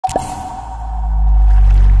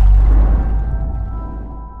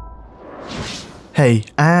Hey,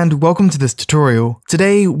 and welcome to this tutorial.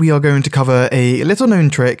 Today we are going to cover a little known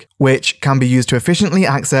trick which can be used to efficiently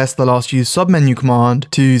access the last used submenu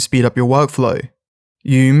command to speed up your workflow.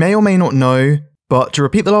 You may or may not know, but to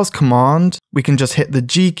repeat the last command, we can just hit the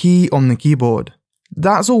G key on the keyboard.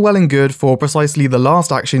 That's all well and good for precisely the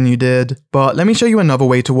last action you did, but let me show you another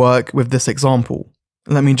way to work with this example.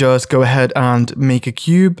 Let me just go ahead and make a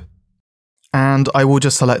cube, and I will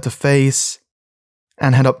just select a face,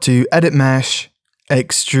 and head up to Edit Mesh,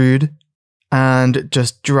 Extrude, and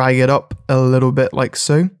just drag it up a little bit like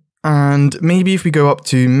so. And maybe if we go up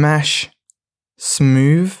to Mesh,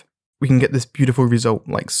 Smooth, we can get this beautiful result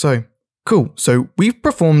like so. Cool, so we've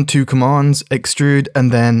performed two commands, Extrude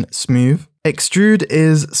and then Smooth. Extrude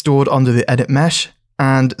is stored under the Edit Mesh,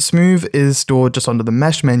 and Smooth is stored just under the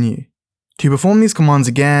Mesh menu. To perform these commands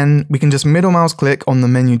again, we can just middle mouse click on the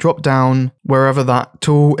menu drop down wherever that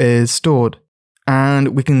tool is stored.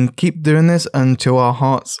 And we can keep doing this until our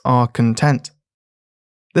hearts are content.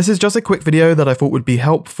 This is just a quick video that I thought would be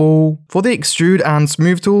helpful. For the Extrude and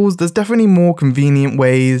Smooth tools, there's definitely more convenient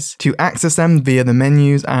ways to access them via the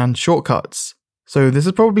menus and shortcuts. So this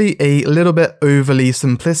is probably a little bit overly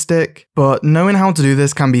simplistic, but knowing how to do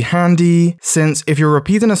this can be handy, since if you're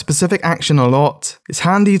repeating a specific action a lot, it's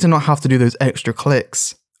handy to not have to do those extra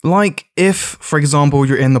clicks. Like if, for example,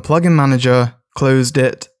 you're in the plugin manager, closed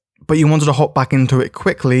it, but you wanted to hop back into it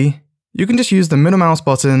quickly, you can just use the middle mouse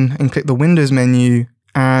button and click the Windows menu,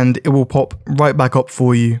 and it will pop right back up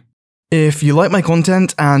for you. If you like my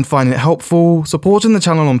content and find it helpful, supporting the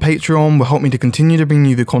channel on Patreon will help me to continue to bring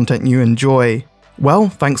you the content you enjoy. Well,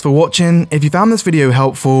 thanks for watching. If you found this video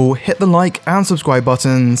helpful, hit the like and subscribe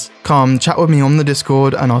buttons, come chat with me on the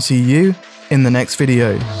Discord, and I'll see you in the next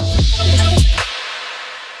video.